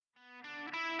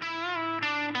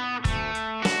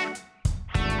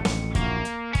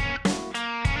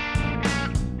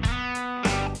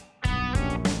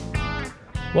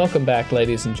Welcome back,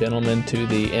 ladies and gentlemen, to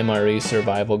the MRE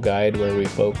Survival Guide, where we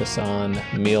focus on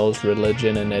meals,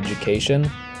 religion, and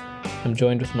education. I'm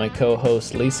joined with my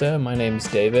co-host, Lisa. My name's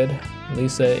David.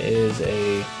 Lisa is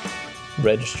a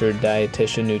registered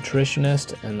dietitian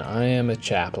nutritionist, and I am a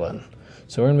chaplain.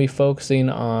 So we're going to be focusing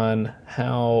on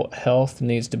how health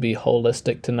needs to be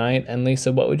holistic tonight. And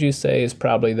Lisa, what would you say is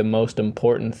probably the most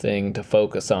important thing to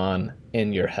focus on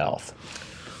in your health?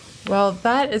 Well,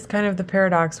 that is kind of the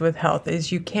paradox with health,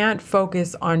 is you can't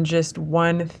focus on just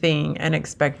one thing and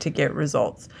expect to get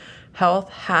results.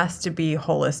 Health has to be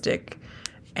holistic.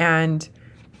 And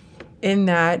in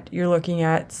that, you're looking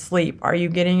at sleep. Are you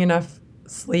getting enough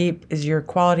sleep? Is your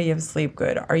quality of sleep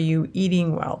good? Are you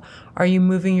eating well? Are you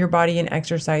moving your body and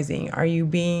exercising? Are you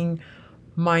being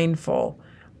mindful?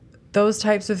 Those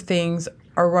types of things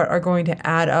are what are going to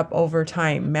add up over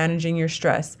time. Managing your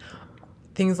stress,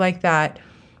 things like that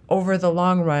over the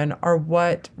long run are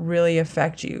what really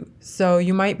affect you. So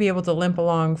you might be able to limp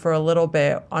along for a little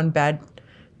bit on bad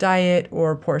diet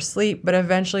or poor sleep, but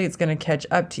eventually it's going to catch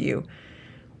up to you.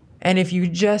 And if you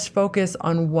just focus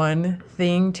on one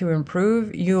thing to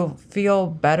improve, you'll feel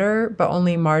better, but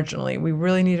only marginally. We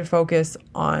really need to focus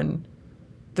on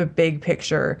the big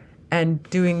picture and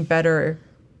doing better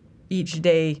each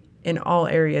day in all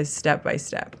areas, step by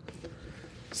step.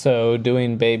 So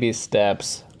doing baby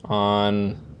steps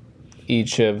on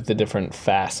each of the different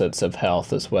facets of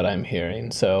health is what I'm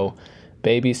hearing. So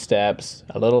baby steps,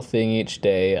 a little thing each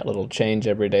day, a little change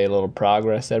every day, a little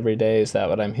progress every day. Is that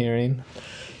what I'm hearing?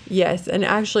 Yes, and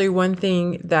actually one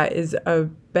thing that is a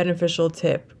beneficial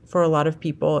tip for a lot of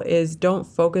people is don't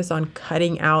focus on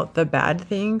cutting out the bad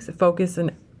things, focus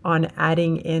on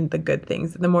adding in the good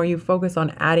things. The more you focus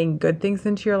on adding good things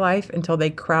into your life until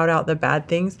they crowd out the bad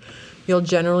things, you'll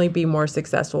generally be more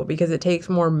successful, because it takes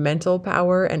more mental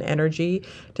power and energy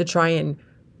to try and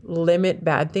limit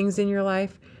bad things in your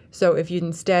life. So if you,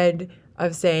 instead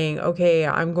of saying, okay,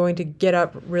 I'm going to get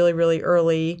up really, really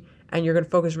early, and you're going to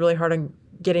focus really hard on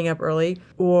getting up early,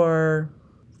 or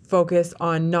focus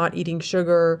on not eating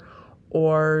sugar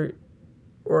or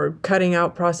cutting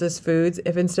out processed foods,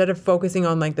 if instead of focusing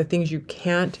on like the things you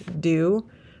can't do,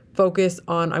 focus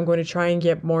on, I'm going to try and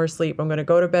get more sleep. I'm going to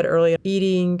go to bed early,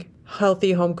 eating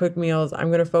healthy home cooked meals. I'm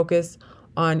going to focus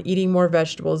on eating more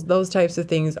vegetables. Those types of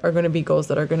things are going to be goals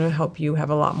that are going to help you have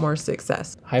a lot more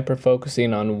success.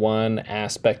 Hyper-focusing on one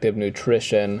aspect of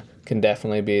nutrition can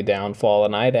definitely be a downfall.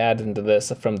 And I'd add into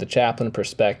this from the chaplain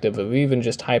perspective of even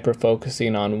just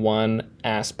hyper-focusing on one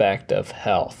aspect of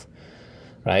health,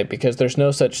 right? Because there's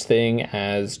no such thing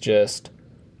as just,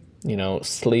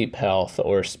 sleep health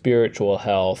or spiritual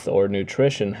health or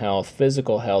nutrition health,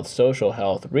 physical health, social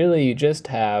health. Really, you just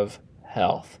have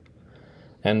health.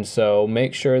 And so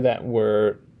make sure that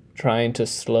we're trying to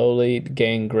slowly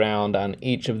gain ground on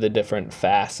each of the different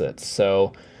facets.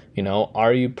 So,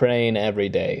 are you praying every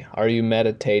day? Are you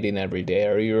meditating every day?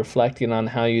 Are you reflecting on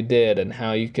how you did and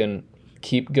how you can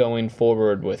keep going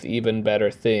forward with even better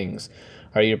things?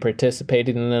 Are you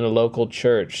participating in a local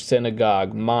church,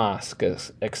 synagogue, mosque,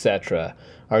 etc.?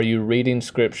 Are you reading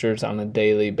scriptures on a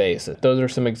daily basis? Those are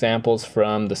some examples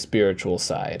from the spiritual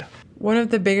side. One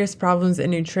of the biggest problems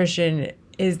in nutrition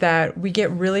is that we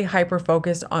get really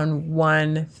hyper-focused on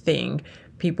one thing.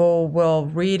 People will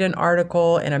read an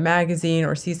article in a magazine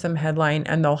or see some headline,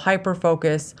 and they'll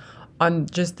hyper-focus on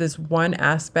just this one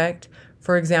aspect.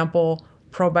 For example,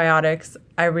 probiotics.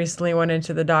 I recently went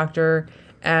into the doctor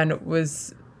and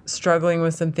was struggling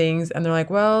with some things, and they're like,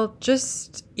 well,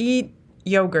 just eat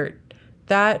yogurt.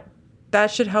 That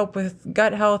should help with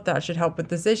gut health. That should help with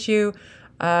this issue.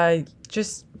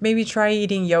 Just maybe try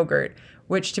eating yogurt,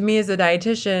 which to me as a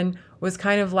dietitian was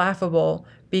kind of laughable,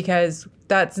 because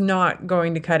that's not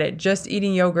going to cut it. Just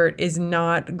eating yogurt is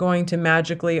not going to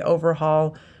magically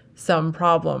overhaul some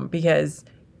problem, because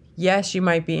yes, you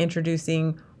might be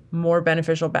introducing more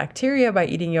beneficial bacteria by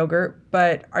eating yogurt,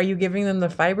 but are you giving them the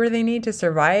fiber they need to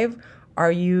survive?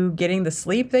 Are you getting the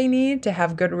sleep they need to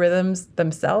have good rhythms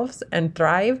themselves and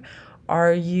thrive?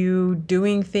 Are you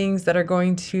doing things that are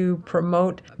going to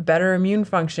promote better immune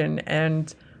function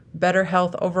and better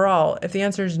health overall? If the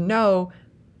answer is no,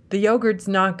 the yogurt's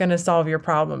not going to solve your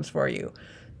problems for you.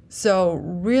 So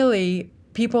really,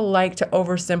 people like to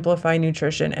oversimplify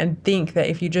nutrition and think that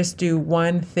if you just do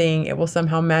one thing, it will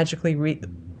somehow magically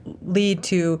lead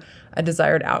to a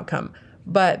desired outcome.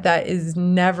 But that is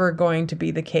never going to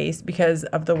be the case because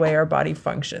of the way our body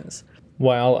functions.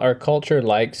 While our culture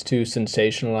likes to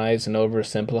sensationalize and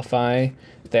oversimplify,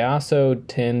 they also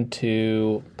tend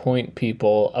to point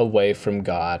people away from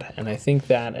God. And I think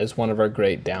that is one of our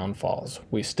great downfalls.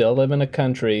 We still live in a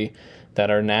country that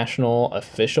our national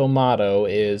official motto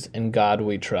is, "In God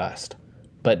We Trust."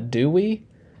 But do we?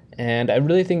 And I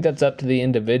really think that's up to the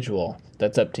individual.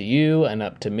 That's up to you and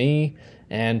up to me,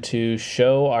 and to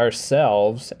show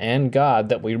ourselves and God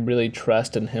that we really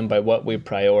trust in Him by what we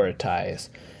prioritize.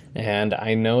 And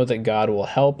I know that God will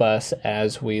help us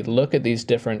as we look at these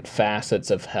different facets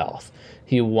of health.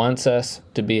 He wants us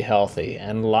to be healthy,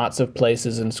 and lots of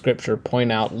places in Scripture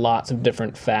point out lots of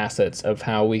different facets of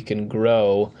how we can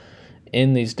grow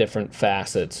in these different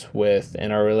facets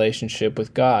in our relationship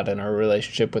with God and our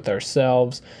relationship with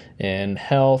ourselves, in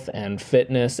health and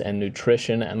fitness and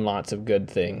nutrition and lots of good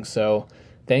things. So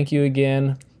thank you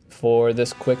again for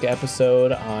this quick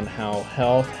episode on how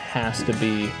health has to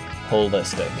be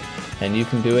holistic. And you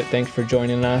can do it. Thanks for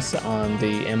joining us on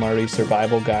the MRE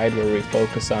Survival Guide, where we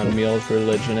focus on meals,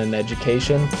 religion, and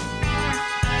education.